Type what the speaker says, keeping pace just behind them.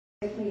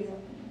Please. Thank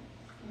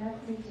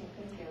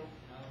you.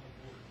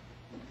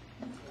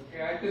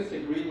 Okay, I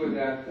disagree with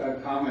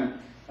that comment.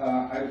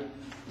 I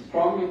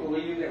strongly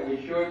believe that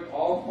we should,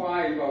 all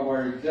 5 of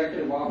our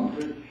executive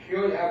officers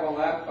should have a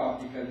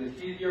laptop because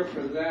it's easier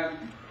for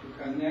them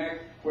to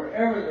connect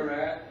wherever they're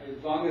at,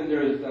 as long as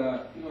there's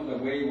the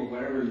wave or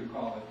whatever you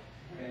call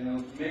it. And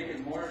it'll make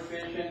it more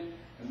efficient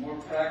and more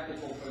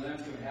practical for them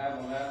to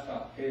have a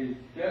laptop. It is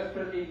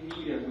desperately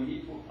needed. We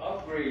need to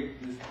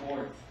upgrade this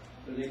board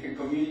so they can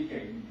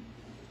communicate.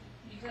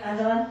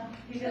 Angela?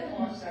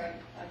 Oh, I'm sorry.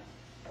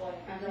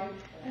 Angela?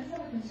 I just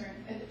have a concern.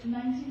 $1,900,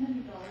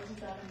 is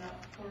that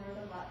enough for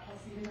the laptops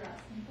that you're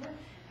asking for?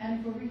 And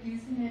if we're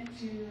reducing it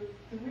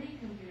to 3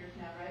 computers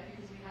now, right?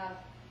 Because we have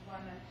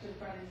one that just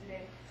brought in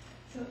today.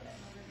 So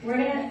We're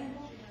gonna.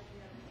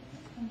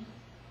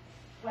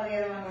 Well, the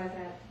other one was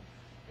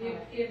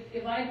that.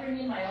 If I bring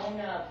in my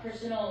own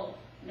personal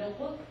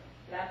notebook,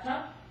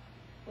 laptop,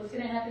 what's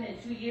going to happen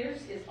in 2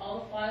 years is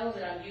all the files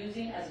that I'm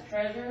using as a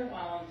treasurer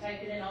while I'm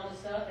typing in all the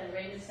stuff and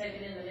Raymond's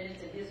typing in the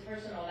minutes in his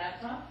personal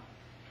laptop.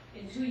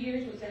 In 2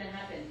 years, what's going to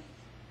happen?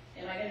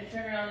 Am I going to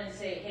turn around and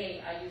say,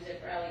 hey, I use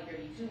it for LA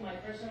 32, my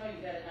personal, you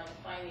got to now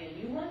find me a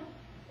new one?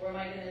 Or am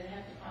I going to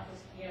have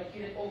to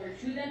give it over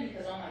to them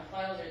because all my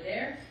files are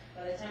there?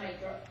 By the time I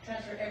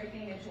transfer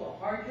everything into a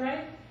hard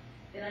drive,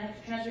 then I have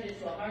to transfer it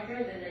into a hard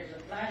drive, then there's a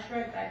flash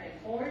drive back and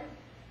forth.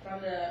 From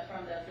the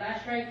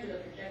flash drive to the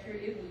projector,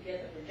 if we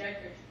get the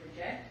projector to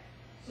project.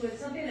 So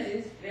it's something that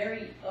is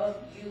very of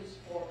use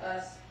for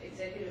us,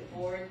 executive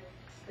board,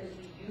 because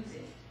we use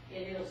it,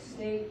 and it'll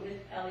stay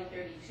with LA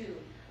 32.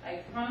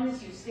 I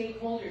promise you,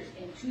 stakeholders,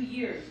 in 2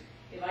 years,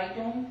 if I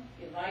don't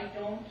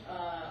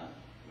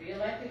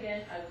re-elect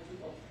again, I will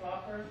do a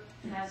proper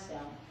pass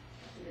down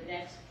to the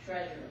next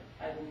treasurer.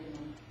 I will give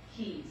them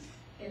keys,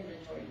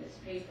 inventory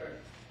list, paper,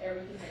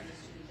 everything that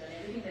needs to be done,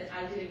 everything that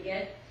I didn't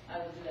get. I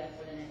will do that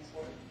for the next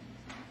board.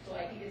 So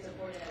I think it's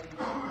important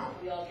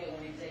that we all get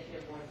one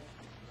executive board.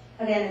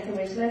 Again, it's a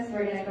wish list.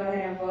 We're going to go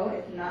ahead and vote.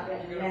 It's not going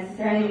to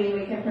necessarily mean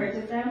we can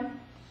purchase them.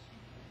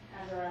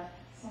 Angela.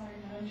 sorry,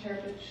 Madam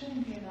Chair, but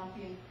shouldn't the amount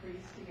be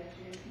increased to get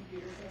you a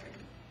computer set?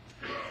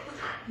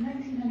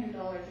 $1,900,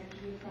 or do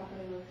we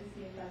properly look to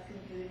see if that's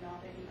going to be the amount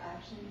that you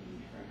actually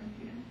need for a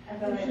computer?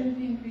 Or should it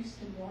be increased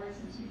to more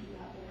since we do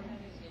have overhead?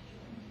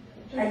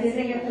 I do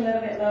think it's a little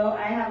bit low.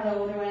 I have the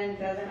older one,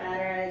 doesn't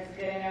matter, it's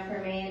good enough for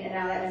me. And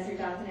now that Mr.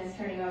 Johnson is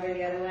turning over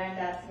the other one,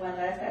 that's one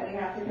less that we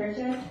have to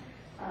purchase.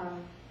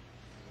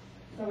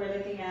 So we're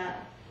looking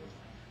at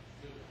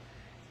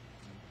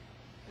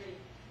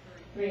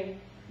 3.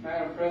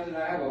 Madam President,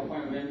 I have a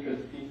point of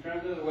interest. In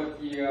terms of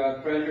what the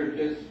treasurer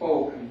just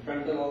spoke, in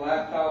terms of the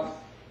laptops,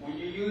 when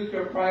you use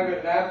your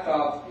private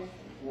laptop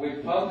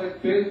with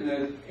public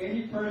business,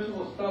 any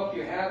personal stuff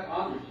you have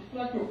on there, just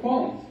like your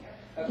phones.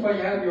 That's why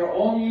you have your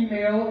own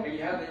email, and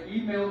you have the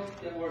emails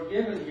that were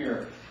given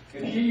here.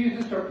 If she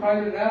uses her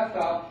private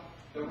laptop,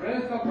 the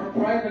rest of her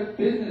private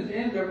business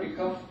in there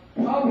becomes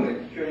public.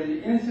 Should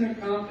an incident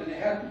comes and it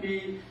has to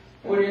be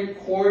put in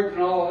court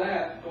and all of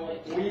that.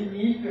 So we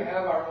need to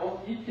have our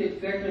own, each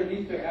executive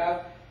needs to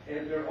have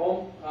their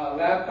own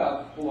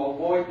laptop to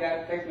avoid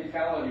that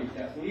technicality,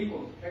 that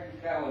legal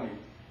technicality.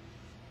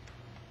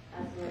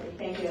 Absolutely,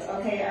 thank you.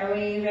 Okay, are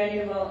we ready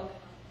to vote?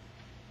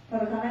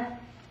 Public comment?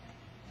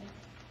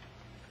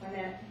 1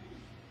 minute.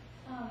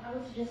 I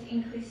would suggest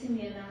increasing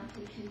the amount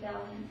to $2,000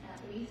 at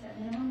least, at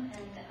minimum,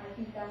 and I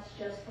think that's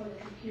just for the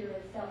computer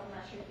itself. I'm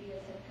not sure if you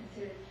guys have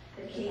considered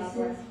the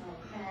cases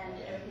and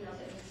everything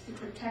else that needs to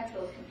protect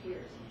those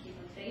computers and keep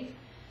them safe.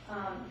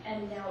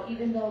 And now,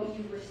 even though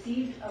you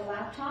received a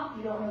laptop,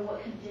 you don't know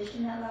what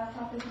condition that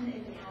laptop is in,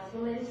 if it has the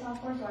latest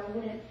software, so I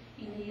wouldn't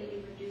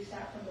immediately reduce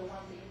that from the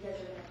ones that you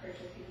guys are going to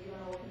purchase because you don't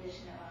know what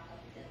condition that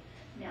laptop is in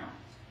now.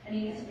 And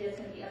you need something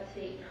that's going to be up to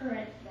date and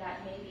current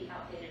that may be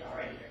outdated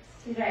already.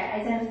 She's right. I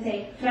tend to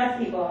say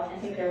trust people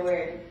and take their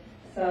word.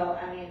 So,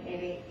 I mean,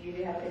 maybe you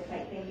do have a good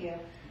point. Thank you.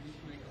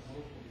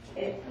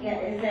 Is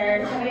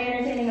there somebody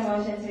entertaining a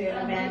motion to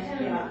amend?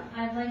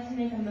 I'd like to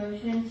make a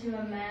motion to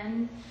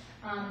amend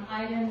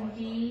item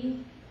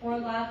D for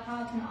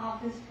laptops and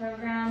office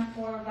program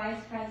for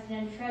Vice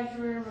President,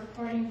 Treasurer,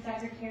 Recording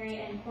Secretary,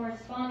 and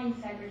Corresponding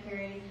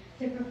Secretary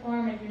to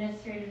perform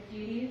administrative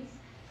duties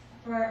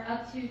for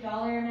up to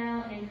dollar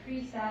amount and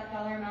increase that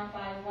dollar amount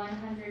by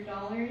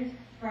 $100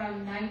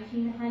 from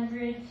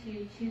 $1,900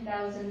 to $2,000.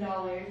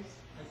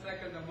 I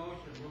second the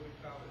motion. Move it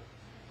forward.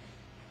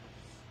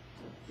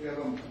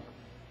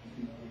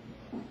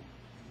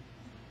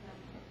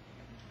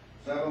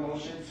 So I have a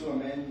motion to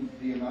amend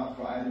the amount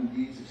for item D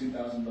to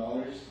 $2,000.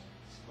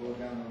 Go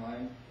down the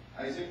line.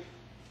 Isaac?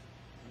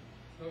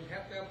 So we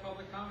have to have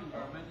public comment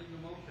or amending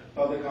the motion.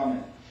 Public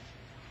comment.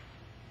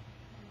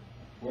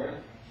 Word?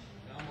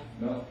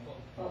 No.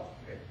 Oh.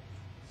 Okay.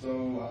 So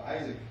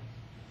Isaac?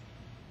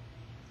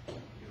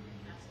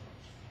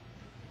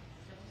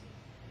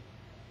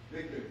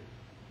 Victor?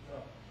 No.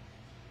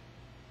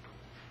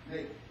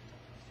 Nick?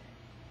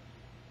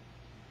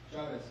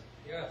 Chavez?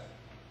 Yes.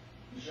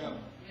 Michelle?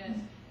 Yes.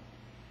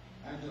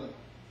 Angela?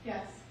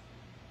 Yes.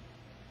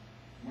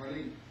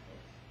 Marlene?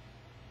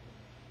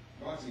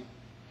 Roxy.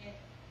 Yes.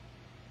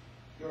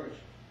 George.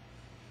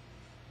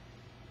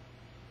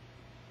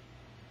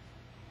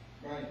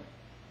 Brian.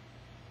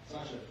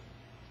 Sasha.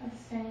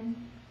 Abstain.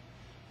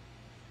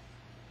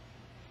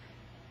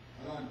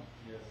 Alan.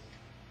 Yes.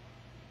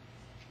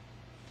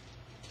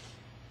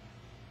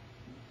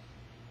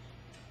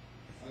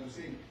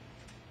 Agustin.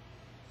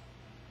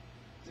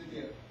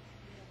 Cynthia.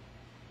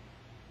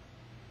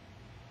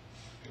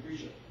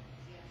 Capricia.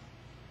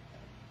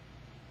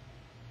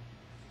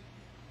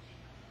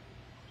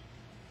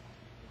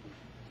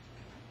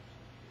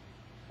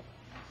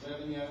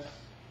 Seven yes,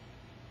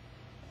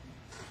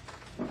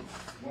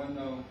 one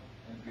no,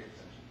 and 3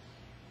 abstentions.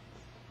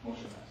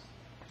 Motion passed.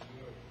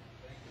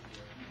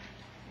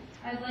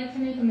 I'd like to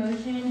make a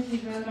motion to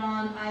vote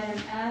on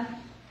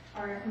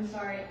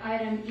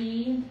item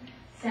E,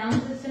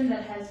 sound system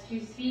that has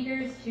 2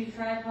 speakers, 2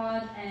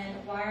 tripods,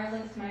 and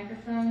wireless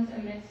microphones, a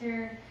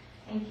mixer,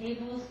 and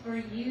cables for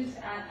use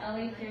at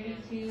LA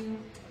 32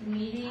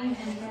 meeting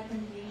and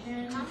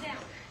presentation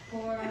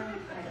for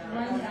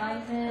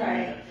 1,000.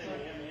 Sorry.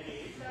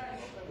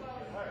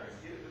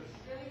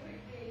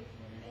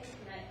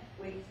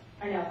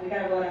 I know, we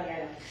gotta vote on the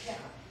item.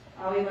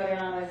 All we voted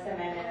on was the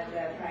amendment of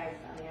the price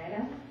on the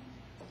item.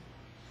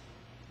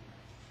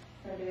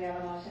 So do we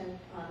have a motion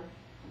on?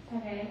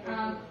 Okay,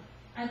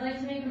 I'd like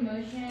to make a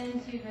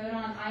motion to vote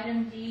on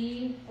item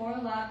D, 4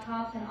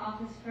 laptops and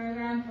office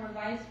program for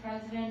vice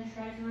president,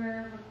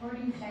 treasurer,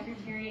 recording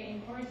secretary,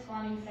 and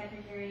corresponding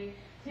secretary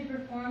to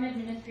perform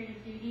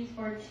administrative duties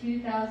for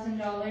 $2,000. I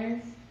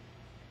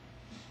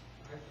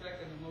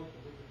second the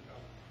motion with the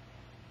comment.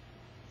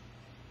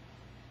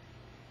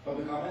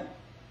 Public comment?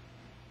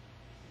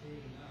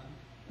 Seeing none.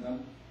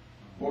 None?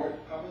 Board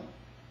comment?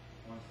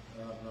 Once,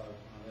 on that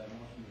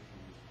motion that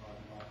we were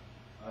talking about,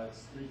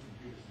 it's 3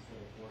 computers instead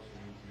of 4, so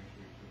we need to make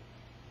sure we put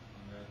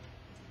on that,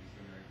 if it's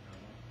gonna rank that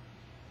one.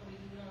 So we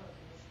do know the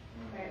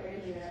condition. Right, we're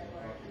gonna leave it at 4.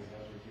 Okay, so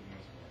that's what we're keeping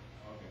us for.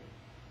 Okay.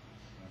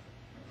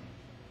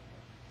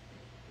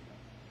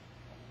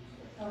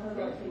 Call for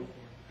vote, please.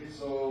 Okay,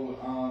 so,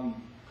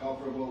 call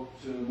for a vote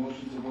to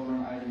motion to vote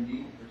on item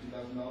D for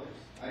 $2,000.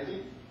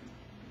 Isaac?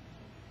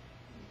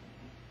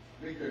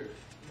 Victor?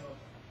 No.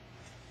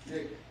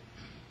 Nick?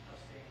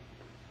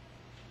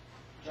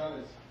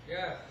 Chavez?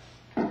 Yes.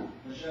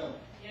 Michelle?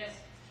 Yes.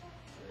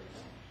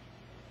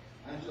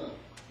 Angela?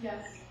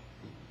 Yes.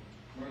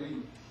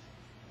 Marlene?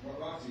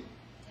 Roxy?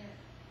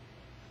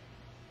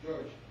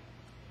 George?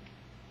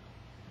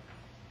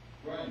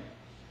 Brian?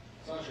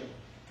 Sasha?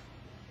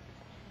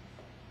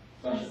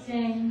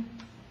 Abstain.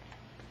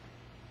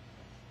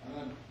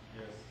 Alan?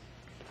 Yes.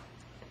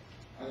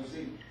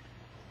 Agustin?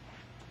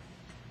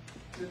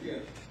 Cynthia?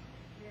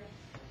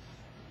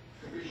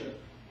 Capricia?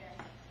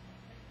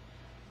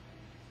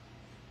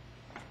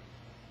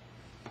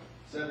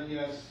 7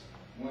 yes,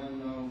 1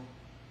 no,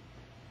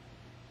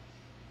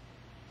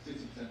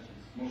 6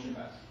 abstentions. Motion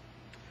passed.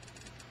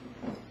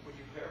 Would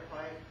you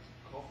clarify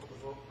call for the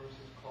vote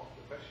versus call for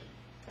the question?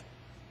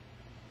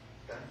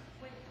 Done?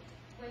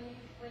 When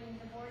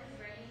the board is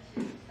ready to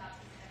stop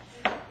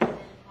discussion,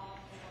 then call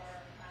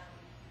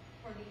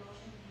for the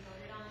motion to be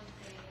voted on,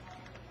 say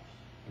call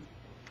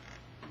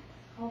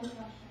for the question. Call the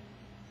question.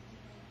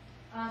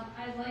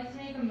 I'd like to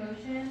make a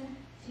motion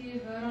to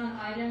vote on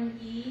item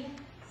E,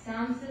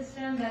 sound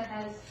system that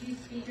has 2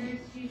 speakers,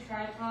 2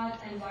 tripods,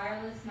 and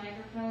wireless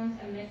microphones,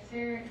 a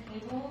mixer, and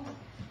cables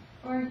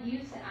for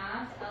use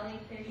at LA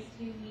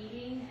 32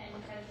 meeting and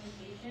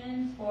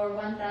presentations for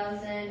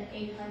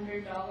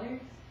 $1,800.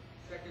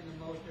 Second the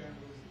motion and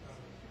move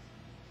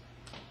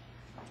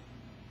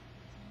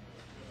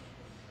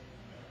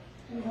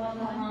the Do you have a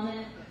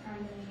comment from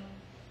the?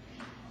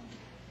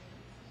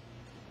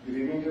 Good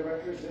evening,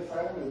 directors. This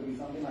item would be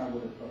something I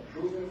would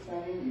approve in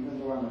spending, even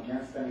though I'm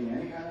against spending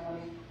any kind of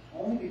money,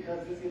 only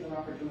because this is an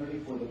opportunity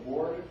for the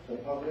board, the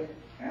public,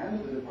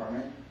 and the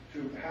department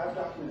to have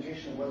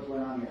documentation of what's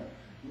going on here.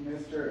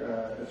 Mr.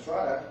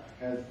 Estrada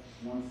has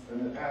once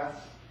in the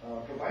past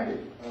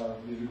provided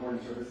these recording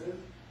services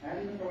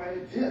and even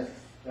provided discs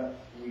that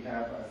we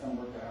have some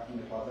work to happen in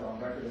the closet on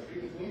record of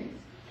previous meetings.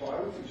 So I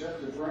would suggest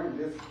deferring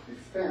this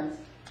expense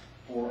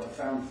for a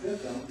sound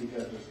system,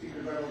 because the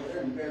speakers right over there,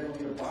 and you guys don't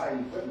need to buy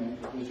equipment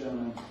if this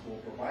gentleman will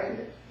provide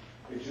it.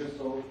 It's just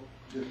so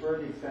defer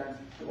the expense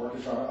to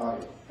orchestra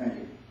audio. Thank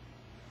you.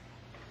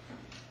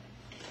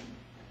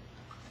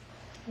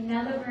 And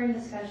now that we're in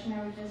discussion,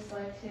 I would just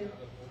like to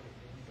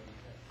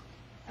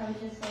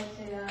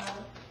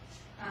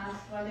ask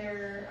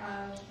whether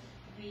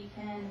we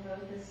can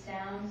vote this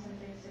down,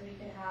 simply so we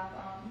could have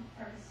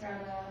orchestra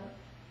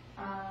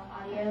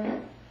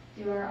audio,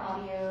 do our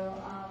audio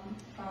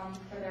from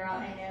further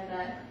out. I know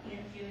that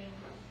doing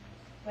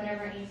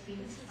whatever needs to be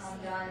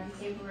done,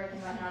 paperwork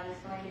and whatnot is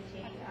going to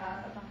take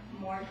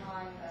more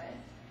time, but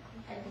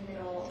I think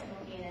it'll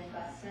be an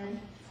investment.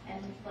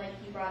 And like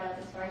you brought up,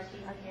 as far as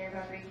taking care of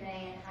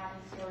everything and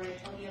having storage,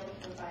 we'll be able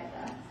to provide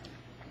that.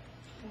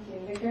 Thank you.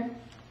 Victor?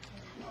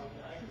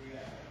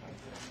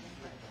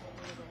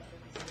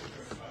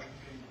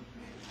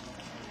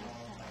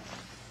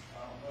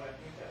 But I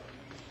think that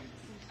we should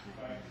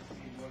try to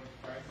see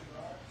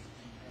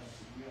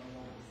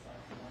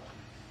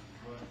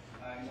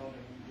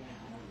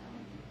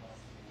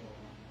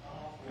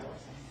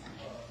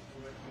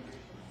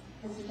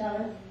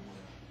Chavez?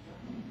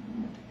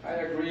 I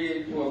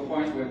agree to a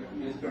point with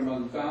Mr.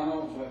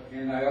 Manzano,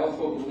 and I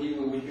also believe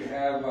that we should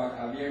have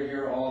Javier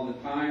here all the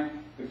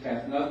time, which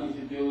has nothing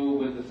to do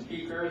with the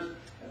speakers.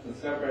 That's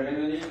a separate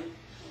entity.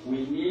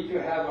 We need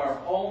to have our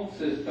own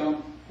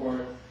system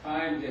for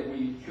times that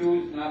we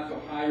choose not to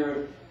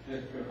hire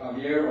Mr.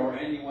 Javier or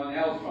anyone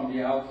else from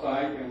the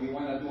outside, and we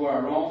want to do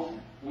our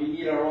own. We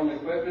need our own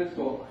equipment,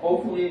 so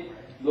hopefully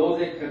those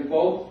that can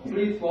vote,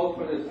 please vote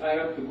for this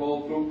item to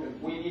go through,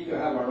 because we need to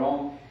have our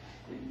own,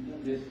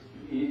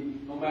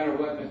 no matter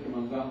what Mr.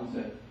 Manzano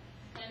said.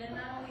 And then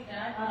not only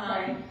that,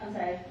 I'm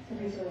sorry,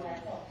 Commissioner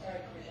Rivera. Oh, sorry,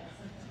 Commissioner.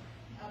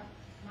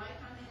 My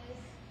comment is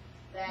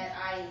that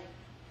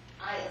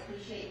I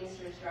appreciate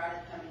Mr.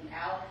 Estrada coming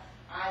out.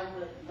 I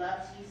would love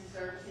to use the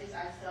services.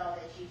 I saw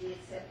that you did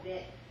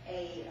submit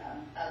a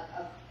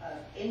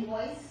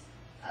invoice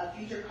of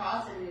future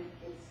costs, and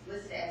it's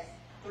listed as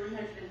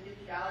 $350.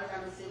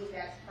 I'm assuming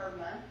that's per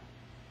month,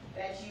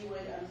 that you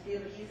would be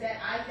able to use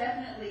that. I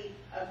definitely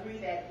agree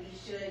that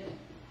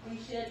we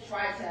should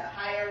try to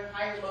hire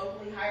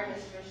locally, hire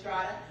Mr.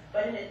 Estrada.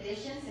 But in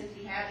addition, since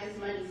we have this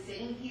money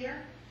sitting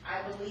here,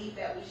 I believe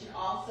that we should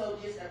also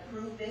just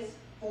approve this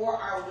for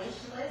our wish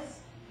list,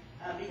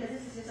 because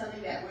this is just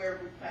something that we're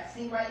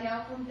requesting right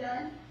now from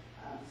Dunn.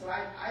 So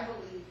I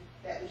believe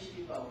that we should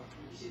do both.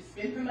 We should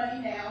spend the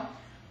money now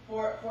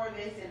for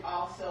this, and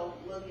also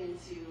look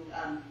into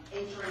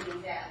entering into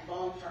that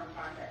long-term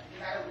contract,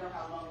 because I don't know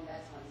how long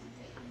that's going to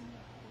take.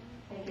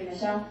 Thank you,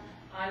 Michelle.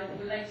 I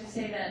would like to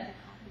say that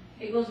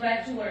it goes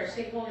back to what our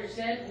stakeholder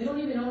said. We don't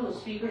even know who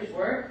those speakers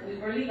were. We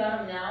barely got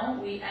them now.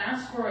 We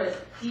asked for a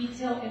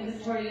detailed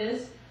inventory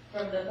list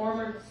from the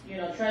former,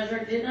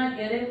 treasurer. Did not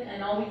get it,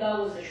 and all we got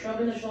was a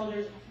shrug in the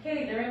shoulders.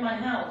 Hey, they're in my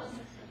house.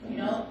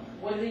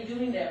 What are they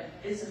doing there?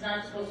 This is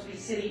not supposed to be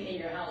sitting in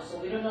your house. So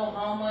we don't know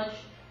how much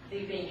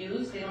they've been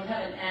used. They don't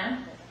have an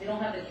amp. They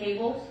don't have the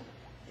cables.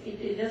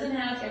 It doesn't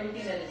have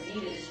everything that is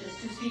needed. It's just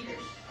two speakers.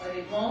 Are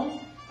they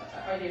blown?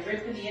 Are they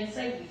ripped to the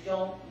inside? We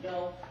don't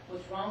know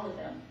what's wrong with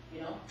them.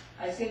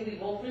 I say we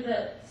go for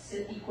the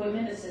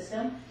equipment, the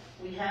system.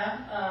 We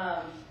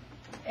have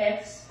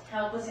X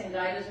help us and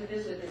guide us with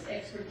this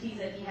expertise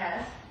that he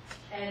has,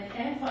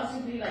 and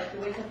possibly, like the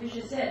way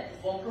Patricia said,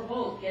 vote for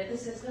both. Get the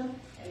system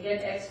and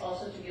get X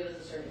also to give us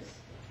the service.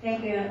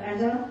 Thank you,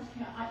 Angela.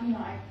 Yeah, I think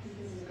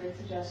this is a great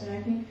suggestion.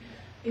 I think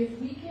if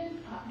we can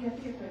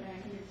get the equipment,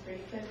 I think it's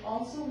great, but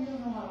also we don't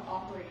know how to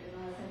operate it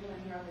unless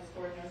anyone here on this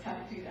board knows how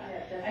to do that.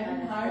 Yeah, I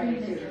think hiring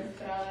necessary, Mr.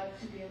 Estrada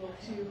to be able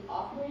to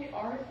operate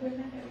our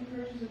equipment that we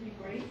purchase would be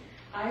great.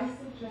 I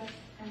suggest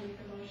and make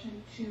a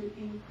motion to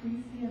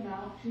increase the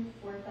amount to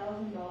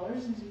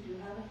 $4,000, since we do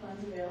have the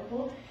funds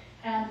available,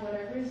 and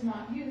whatever is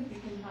not used, we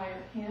can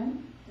hire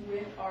him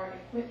with our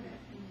equipment.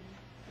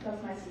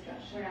 That's my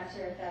suggestion. We're not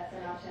sure if that's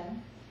an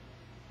option.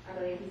 I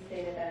believe he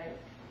stated that it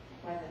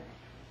wasn't.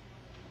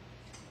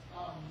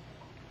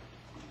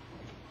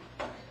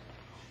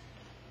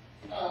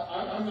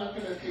 I'm not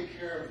going to take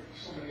care of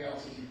somebody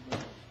else's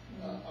equipment.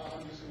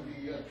 I'm just going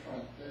to be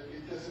upfront.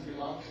 It doesn't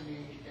belong to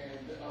me,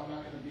 and I'm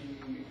not going to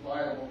be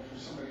liable for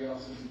somebody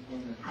else's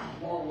equipment.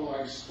 Nor will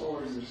I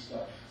store your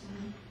stuff.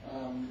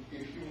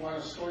 If you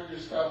want to store your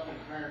stuff and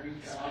hire me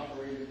to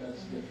operate it,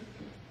 that's different.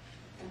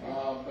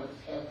 But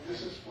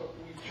this is what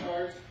we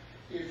charge.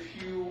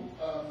 If you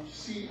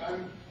see,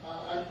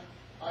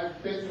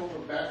 I've bent over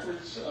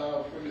backwards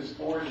for this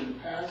board in the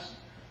past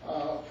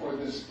for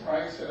this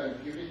price that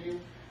I've given you,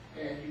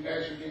 and you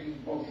guys are getting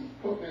both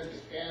equipment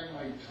and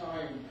my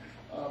time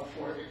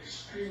for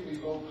extremely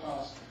low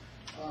cost.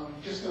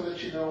 Just to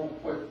let you know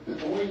what the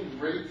going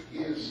rate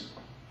is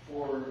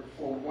for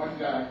one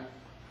guy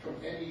from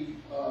any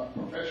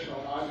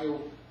professional audio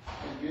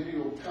and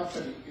video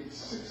company,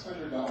 it's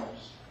 $600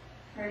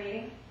 Per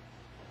meeting?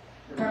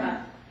 Per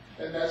month?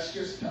 And that's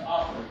just to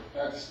operate.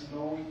 That's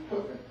no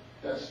equipment.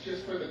 That's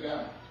just for the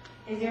guy.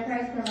 Is your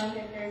price per month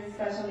if there's a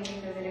special meeting?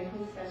 Does it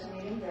include special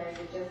meetings, or is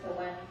it just the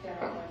one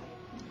general board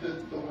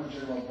meeting? The one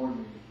general board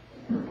meeting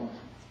per month.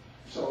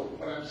 So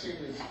what I'm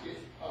saying is,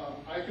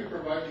 I could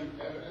provide you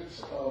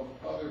evidence of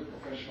other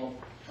professional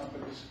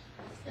companies,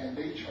 and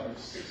they charge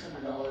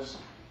 $600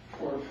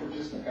 for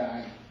just a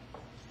guy.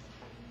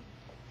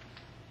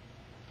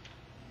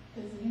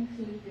 Does it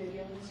include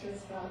video, Mr.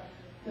 Estrada?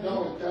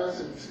 No, it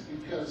doesn't,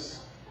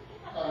 because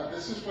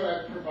this is what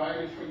I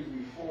provided for you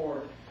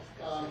before.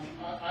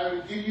 I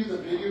would give you the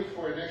video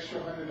for an extra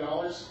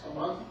 $100 a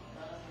month.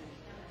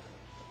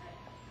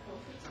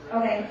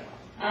 Okay.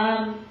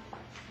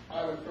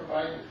 I would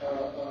provide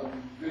a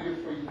video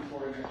for you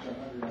for an extra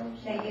 $100.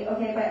 Thank you.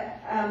 Okay,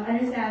 but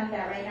understand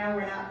that right now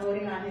we're not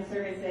voting on his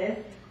services,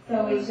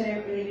 so we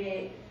shouldn't really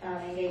be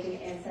engaging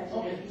in such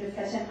a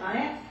discussion on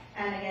it.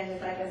 And again,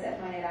 just like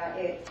Lisette pointed out,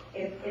 it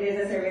is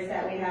a service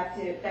that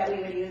we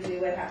would use. We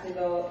would have to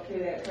go through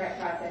the correct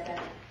process and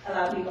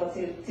allow people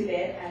to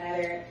bid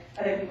and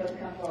other people to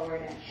come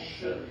forward and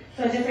Sure. speak.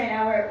 So just right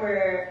now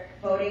we're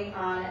voting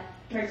on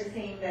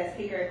purchasing the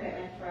speaker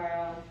equipment for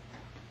our own.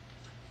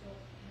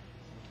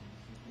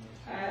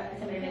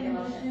 Somebody make a The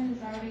motion. motion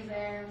is already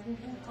there.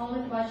 Call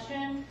the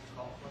question.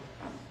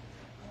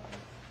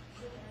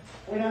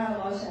 We don't have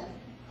a motion.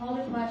 Call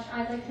the question.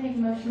 I'd like to make a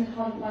motion to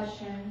call the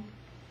question.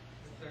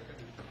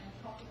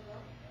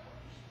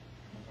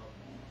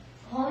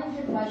 Calling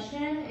to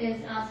question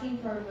is asking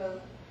for a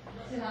vote.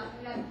 So that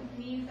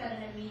means that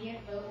an immediate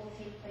vote will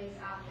take place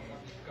after.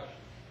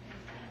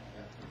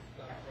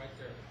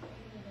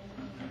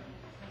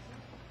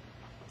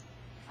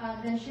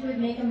 Then she would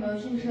make a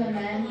motion to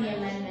amend the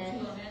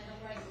amendment.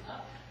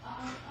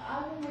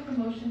 I will make a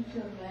motion to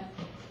amend.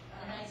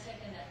 And I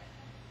second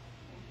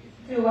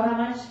that. To how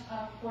much? $4,000.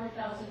 I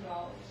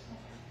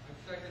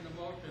second the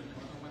motion,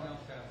 if someone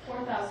else has.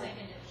 4,000.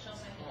 Second it, she'll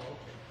second it. Oh,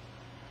 okay.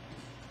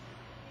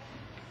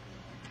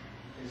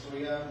 Okay, so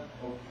we have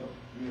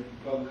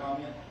public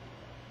comment,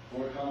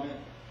 board comment.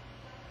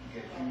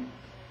 Okay,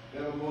 we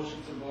have a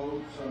motion to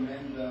vote to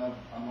amend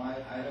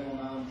item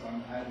amount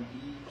on item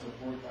E to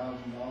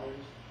 $4,000.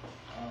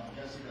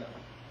 Jessica.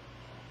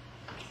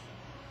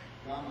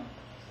 Rama.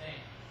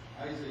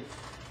 Isaac.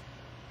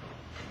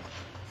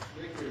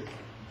 Victor.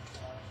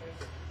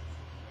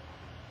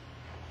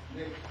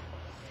 Nick.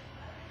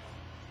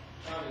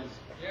 Chavez.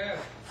 Yes.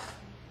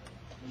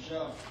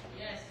 Michelle.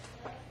 Yes.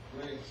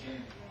 Ray.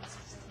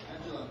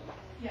 Angela.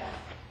 Yes.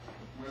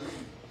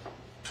 Marlene.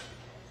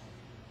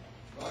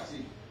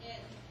 Roxy. Yes.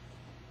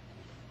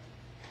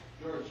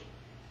 George.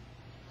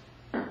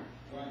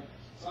 Brian.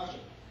 Sasha.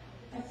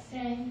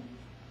 Abstain.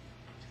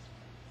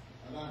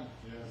 Alan.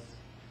 Yes.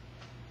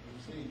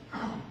 Christine.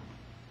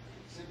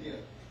 Cynthia.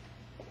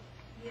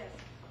 Yes.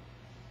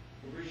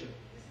 Carisha. This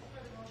is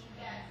for the motion.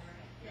 Yes.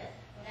 Yes.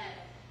 Yes.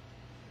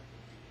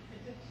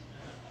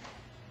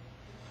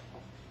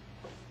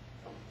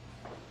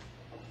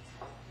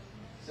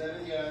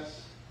 Seven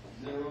yes,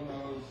 0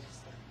 no's,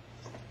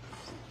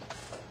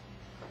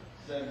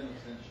 7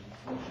 abstentions.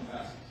 Motion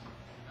passes.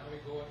 Now we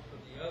go to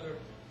the other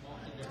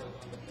motion that was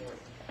on the board.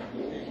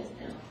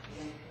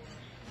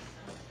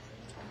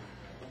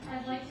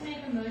 I'd like to make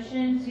a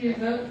motion to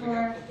vote We for.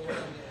 have to vote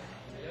on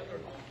the other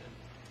motion,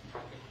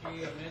 if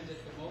she amended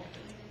the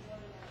motion.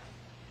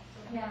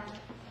 Yeah.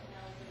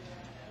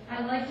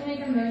 I'd like to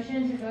make a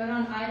motion to vote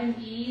on item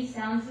E,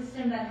 sound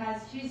system that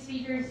has 2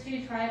 speakers,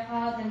 2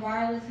 tripods, and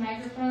wireless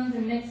microphones,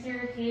 and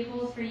mixer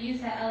cables for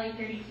use at LA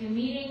 32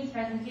 meetings,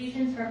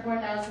 presentations for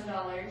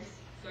 $4,000.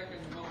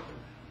 Second motion.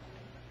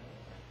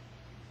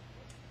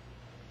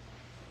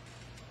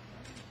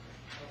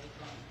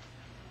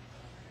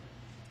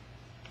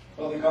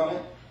 Public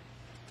comment?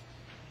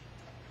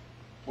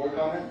 Board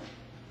comment?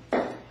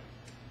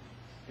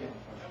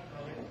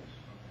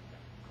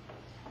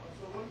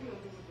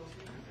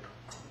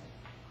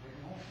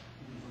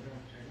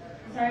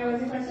 Sorry, what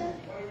was the question?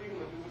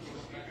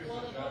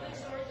 Well, the public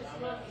storage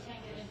is locked, we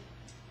can't get in.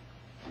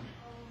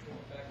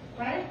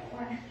 Right?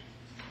 What? We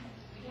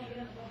can't get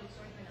in the public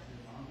storage right now.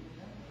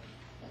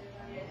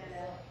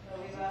 So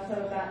we've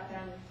also got,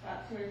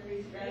 about 2 or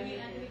 3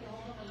 Maybe Anthony can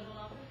hold up a little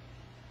longer.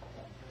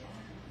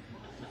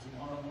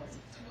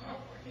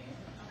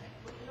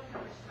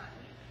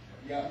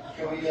 Yeah,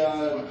 can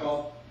we,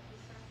 call?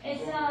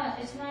 It's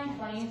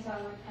 9:20, so I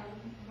would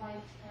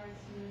like for us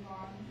to move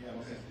on. Yeah,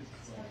 okay.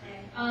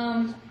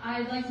 Okay.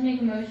 I'd like to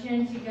make a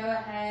motion to go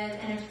ahead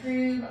and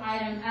approve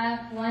item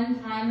F,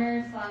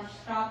 one-timer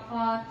 / stop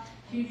clock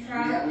to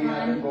track We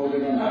haven't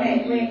voted on that.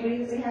 Okay, wait,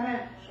 we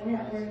haven't, we're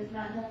not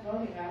done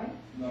voting, are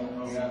we? No,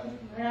 we haven't.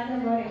 We're not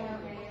done voting.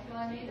 Okay, well,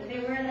 I made They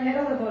were in the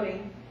middle of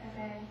voting.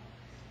 Okay.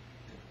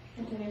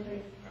 Continue,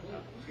 please.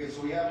 Okay,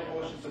 so we have a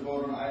motion to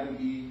vote on item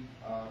E,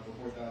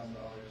 for $4,000.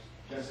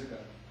 Jessica.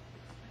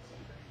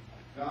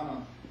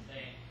 Gama.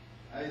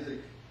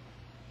 Isaac.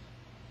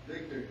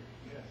 Victor.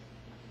 Yes.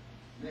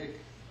 Nick.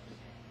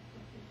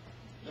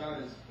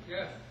 Chavez.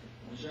 Yes.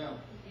 Michelle.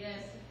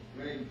 Yes.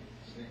 Ray.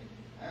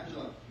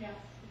 Angela. Yes.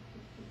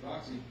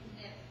 Roxy.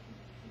 Yes.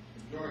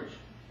 George.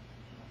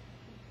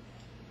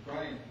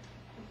 Brian.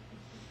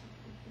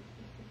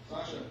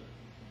 Sasha.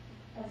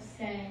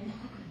 Abstain.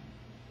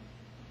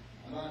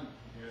 Alan.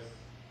 Yes.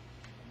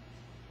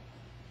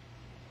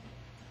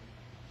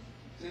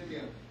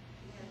 Cynthia.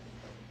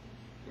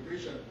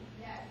 Carisha.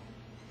 Yes.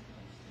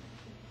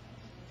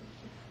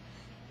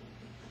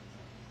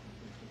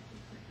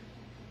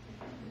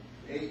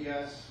 Eight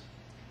yes,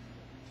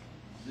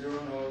 0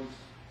 no's,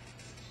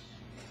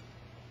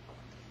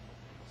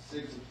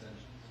 6 abstentions.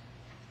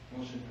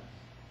 Motion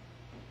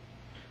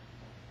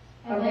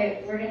passed.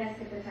 Okay, we're gonna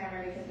skip the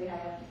timer because we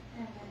haven't.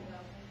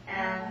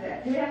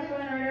 And, do we have to go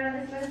in order on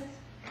this list?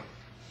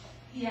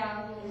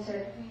 Yeah, We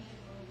should.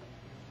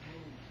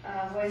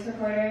 Voice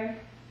recorder,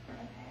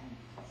 Okay.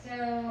 So,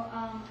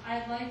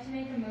 I'd like to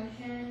make a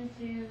motion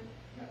to,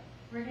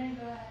 we're gonna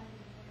go ahead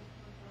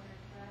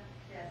and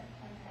yes.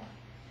 Okay.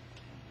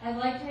 I'd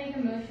like to make a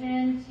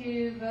motion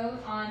to vote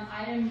on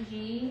item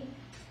G,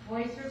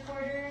 voice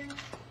recorder,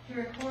 to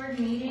record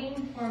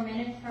meeting for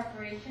minutes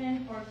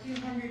preparation for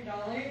 $200,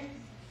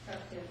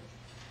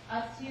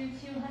 up to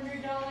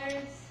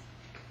 $200.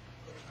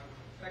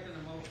 Second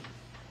the motion.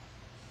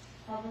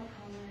 Public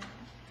comment.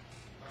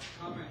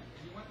 Comment,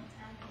 anyone?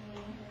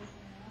 Anthony.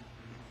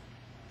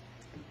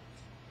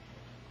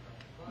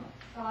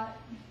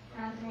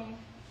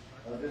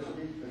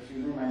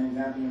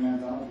 Anthony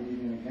Manzano, good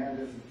evening again.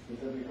 This is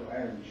specific to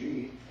item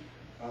G.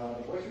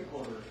 The voice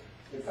recorder,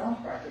 it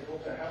sounds practical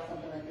to have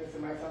something like this.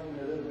 It might sound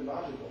a little bit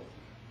logical,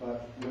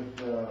 but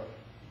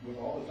with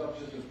all the stuff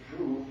just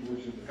approved,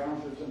 which is the sound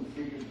system, the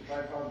speakers, the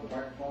tripods, the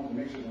microphones, the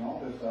mixers, and all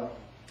this stuff,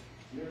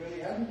 you already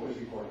have a voice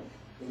recording.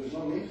 So there's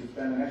no need to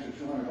spend an extra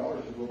 $200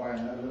 to go buy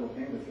another little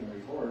thing that's going to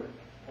record.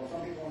 Well,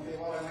 some people will say,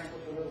 well, I might go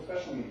to a little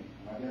special meeting.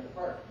 Might be at the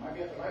park. Might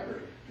be at the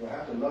library. Do I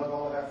have to lug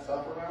all of that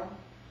stuff around?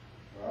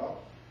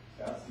 Well,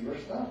 that's your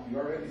stuff. You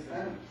already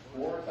spent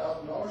 $4,000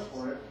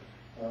 for it.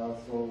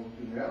 So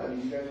in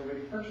reality, you guys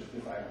already purchased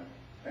this item.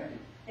 Thank you.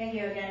 Thank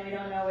you again. We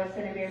don't know what's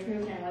going to be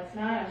approved and what's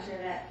not. I'm sure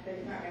that the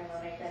department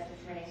will make that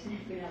determination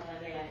if we don't know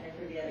they're not going to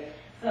approve the other.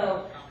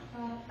 So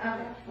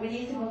we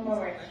need to move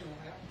forward.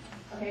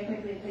 Okay,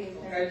 quickly, please.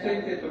 I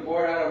think that the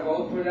board ought to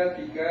vote for that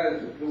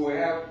because we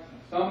have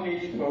some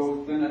meetings where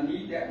we're going to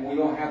need that and we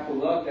don't have to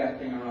lug that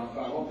thing around.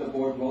 So I hope the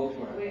board votes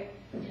for it.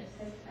 Richard?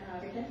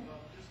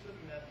 Just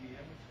looking at the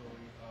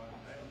inventory,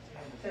 item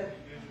 10, So,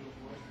 individual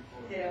voice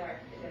recorder. It didn't work.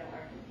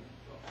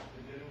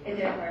 It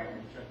didn't work.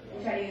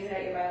 You tried to use it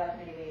at your bylaw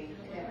committee meeting.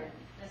 It didn't work.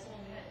 That's the one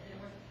we had, it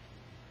didn't work.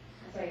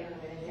 That's why you don't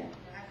have it in here.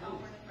 I call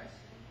for the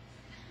question.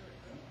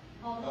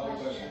 All the Call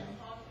the question. question.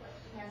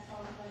 Yes,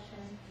 all the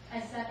question. I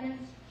second.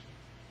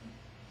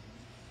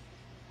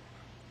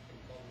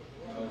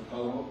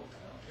 Call the vote.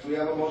 So we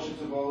have a motion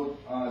to vote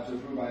to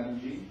approve item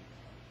G.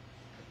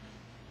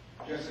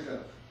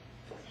 Jessica.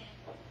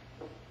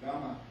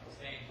 Gama.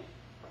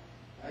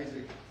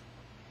 Isaac.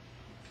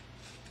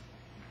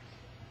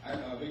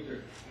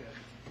 Victor.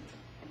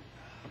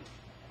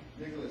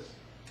 Nicholas.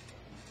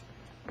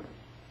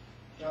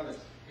 Chavez.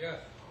 Yes.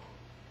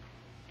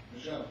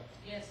 Michelle.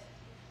 Yes.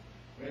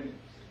 Raymond.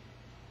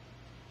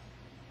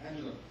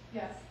 Angela.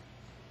 Yes.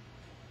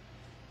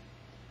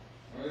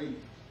 Arlene.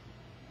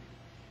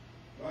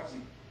 Roxy.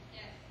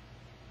 Yes.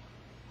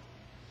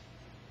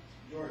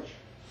 George.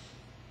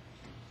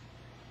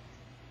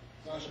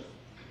 Sasha.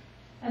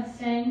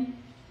 Abstain.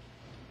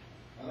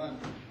 Alan.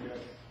 Yes.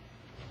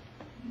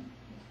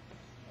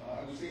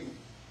 Agustin.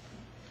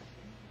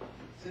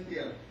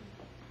 Cynthia.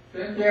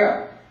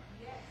 Cynthia.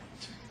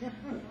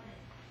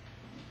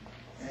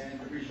 And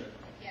Capricia.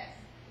 Yes.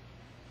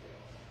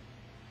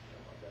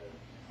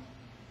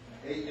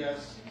 8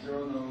 yes,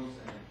 0 no's,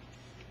 and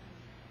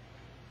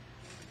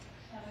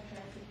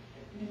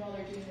While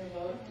they're doing their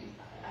vote,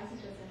 I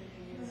suggest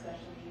entertaining a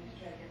special meeting to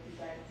try to get these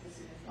items as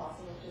soon as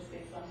possible, just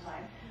based on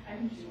time. I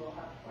think you will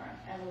have a forum,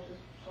 and we'll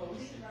just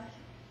post.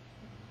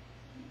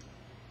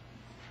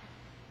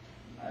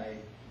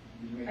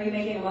 Are you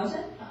making a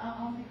motion?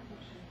 I'll make a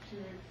motion to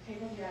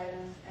table the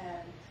items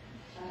and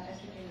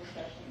entertain the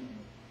special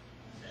meeting.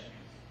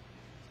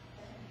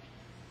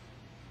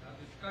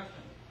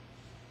 Discussion.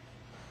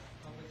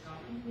 Public I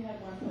comment. think we had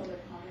one public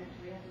comment.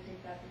 Do we have to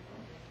take that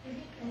before? Did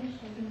you finish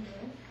taking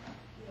yours?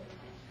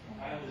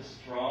 I would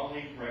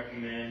strongly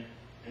recommend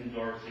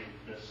endorsing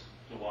this,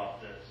 to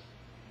adopt this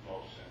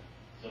motion.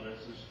 So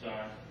this is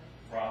done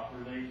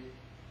properly,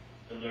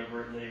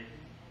 deliberately,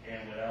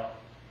 and without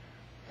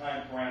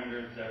time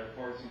parameters that are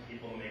forcing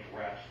people to make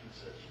rash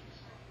decisions.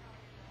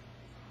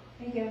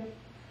 Thank you.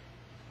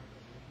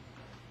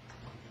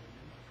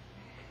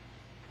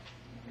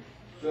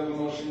 do you have a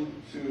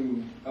motion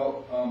to,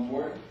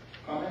 board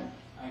comment?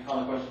 I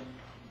call the question.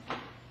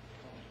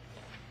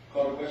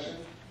 Call the question,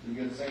 do we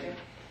get a second?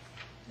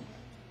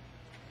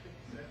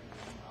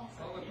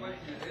 Call the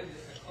question,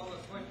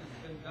 question's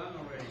been done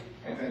already.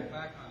 Okay. Go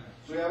back on it.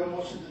 So we have a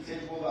motion to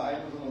table the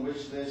items on the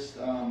wish list,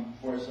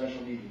 for a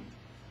special meeting.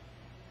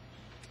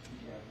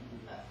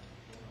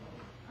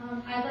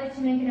 I'd like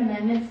to make an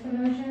amendment to the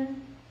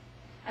motion.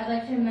 I'd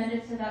like to amend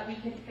it so that we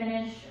could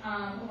finish,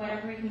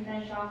 whatever we can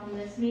finish off in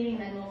this meeting,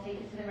 then we'll take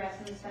it to the rest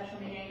of the special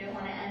meeting. I don't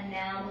want to end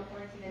now before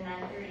it's even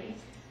 9:30.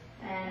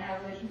 And I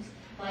would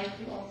like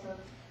to also,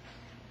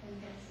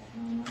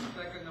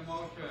 Second the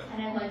motion.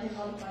 and I'd like to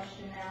call the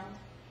question now.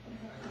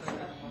 Second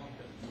the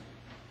motion.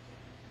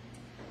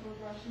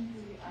 We're rushing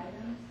through the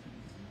items.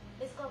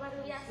 Ms.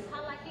 Covarrubias,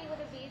 how likely would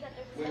it be that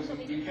there's a We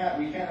special meeting?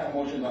 can't have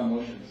motions on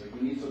motions, like,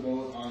 we need to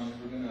vote on if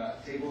we're gonna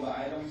table the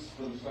items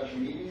for the special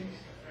meetings.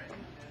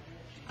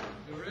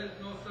 There is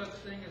no such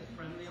thing as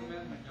friendly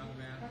amendment, young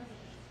man.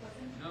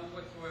 None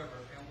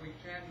whatsoever. And we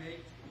can't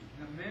make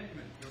an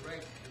amendment. You're right.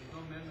 There's no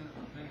amendment.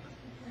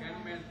 You can't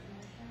amend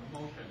a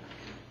motion.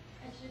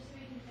 It's just so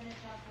we can finish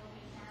off what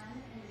we can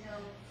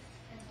until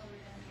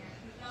we're done here.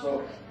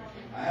 So,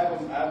 I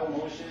have a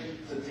motion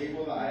to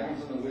table the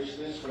items on the wish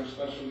list for a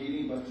special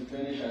meeting, but to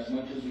finish as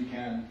much as we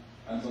can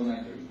until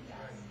 9:30.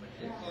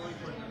 It's calling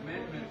for an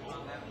amendment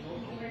on that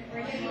motion.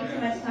 We're taking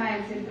too much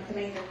time to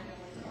make this.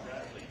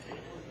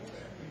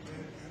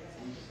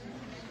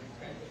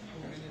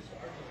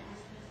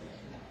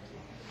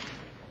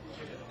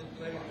 Just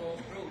let it go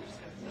through.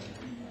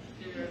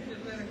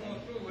 Just let it go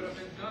through. Would have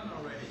been done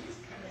already.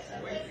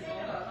 Wasting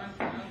all that time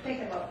for nothing.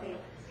 Take a vote, please.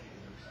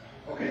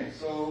 Okay,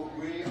 so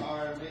we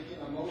are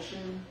making a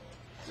motion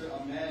to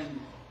amend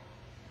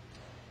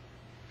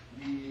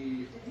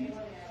the,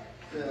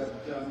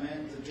 to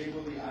amend, to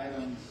table the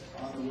items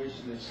on the wish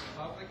list.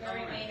 Public The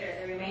comment.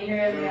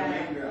 remainder of The the item.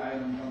 remainder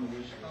items on the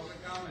wish list.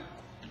 Public comment.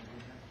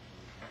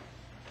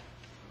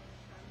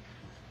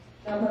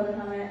 No public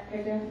comment,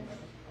 Victor?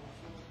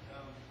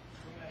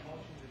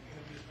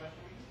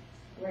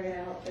 We're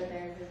gonna hope that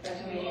there's a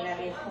special meeting that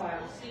meets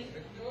quorum.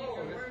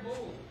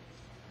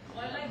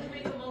 Well, I'd like to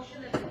make a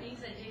motion that the things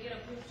that did get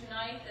approved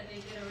tonight, that they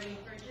did already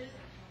purchase,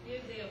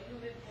 if they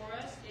approve it for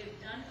us,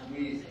 if done,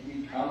 approves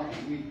it. I don't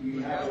think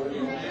we have already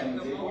a motion on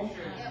the table,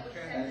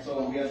 and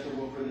so we have to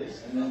vote for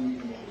this, and then we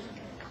can vote.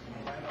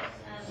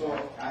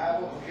 So, I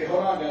have, okay,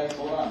 hold on guys,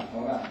 hold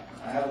on.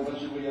 I have a bunch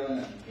of people yelling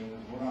at me, okay,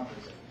 hold on for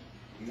a second.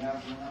 We have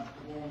a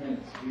couple more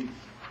minutes, please.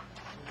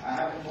 I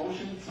have a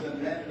motion to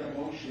amend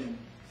the motion,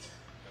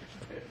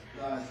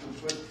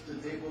 to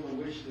table the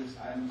wish list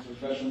items for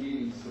special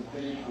meetings, to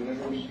finish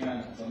whatever we can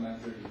until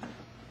 9:30.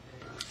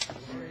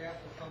 Sorry,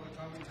 after public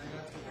comment, I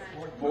got the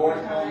board. Board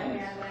We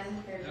comments, have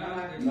one, there's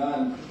one.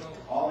 none.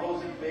 All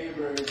those in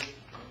favor, We're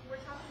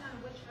talking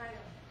on which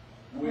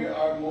item? we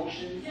have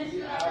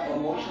a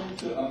motion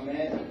to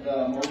amend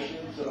the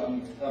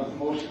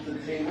motion to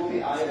table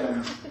the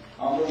items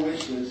on the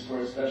wish list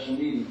for a special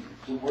meeting.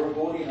 So what we're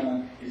voting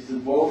on is to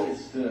vote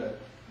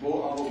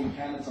on what we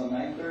can until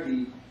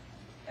 9:30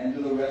 and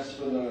do the rest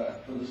for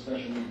the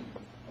special meeting.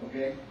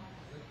 Okay?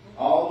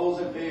 All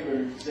those in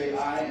favor, say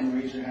aye and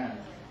raise your hand.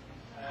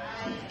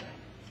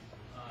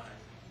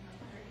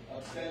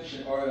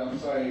 Abstention, or I'm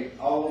sorry,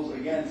 all those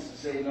against,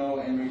 say no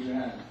and raise your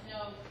hand.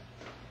 No.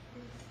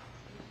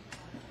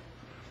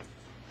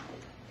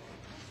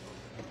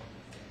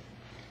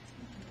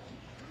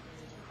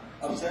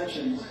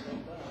 Abstentions?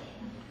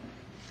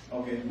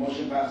 Okay,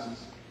 motion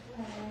passes.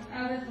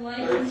 I would like,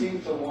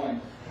 13 to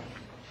 1.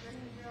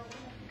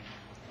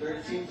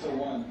 13 to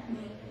 1.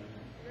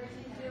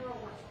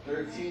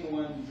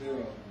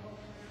 13-1-0.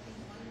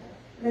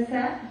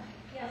 Lisa?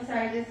 I'm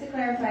sorry, just to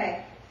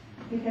clarify,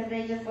 because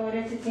they just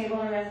voted to table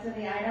the rest of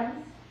the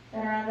items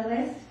that are on the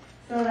list.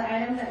 So the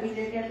items that we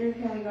did get through,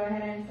 can we go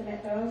ahead and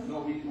submit those? No,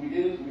 we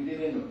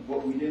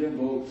didn't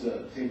vote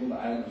to table the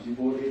items. We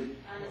voted.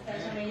 On a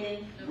special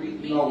meeting?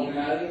 We not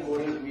even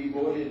voted. We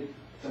voted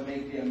to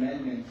make the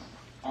amendments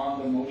on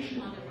the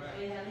motion.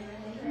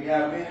 We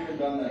haven't even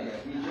done that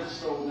yet. We just,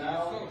 so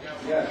now,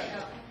 yes.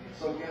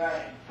 So can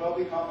I,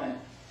 public comment?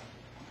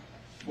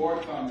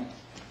 Board comment?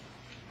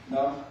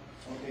 No?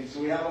 Okay, so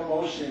we have a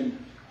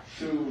motion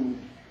to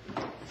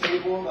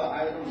table the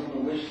items on the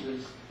wish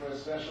list for a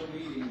special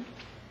meeting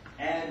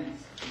and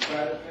to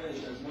try to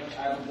finish as much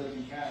items as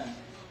we can,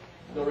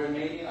 the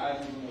remaining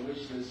items on the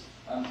wish list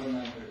until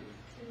 9:30.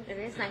 It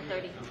is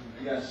 9:30.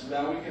 Yes, so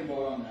now we can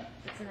vote on that.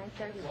 It's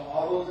 9:30. So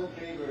all those in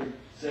favor,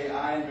 say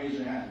aye and raise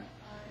your hand.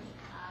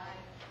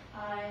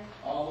 I,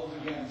 All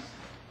those against?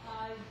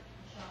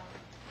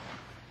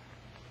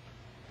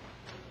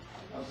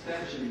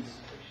 Abstentions?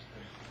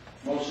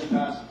 Motion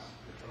passes.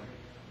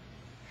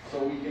 So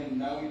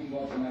now we can go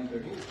up to 9:30.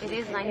 It is It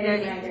is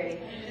 9:30.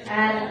 9:30.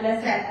 And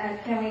Lisa,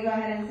 can we go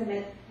ahead and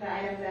submit the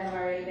items that have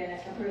already been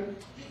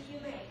approved? You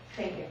may.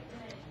 Thank you.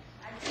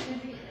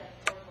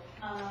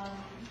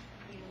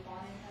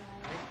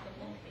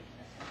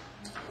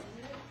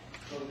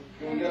 So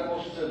can we get a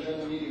motion to adjourn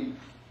the meeting?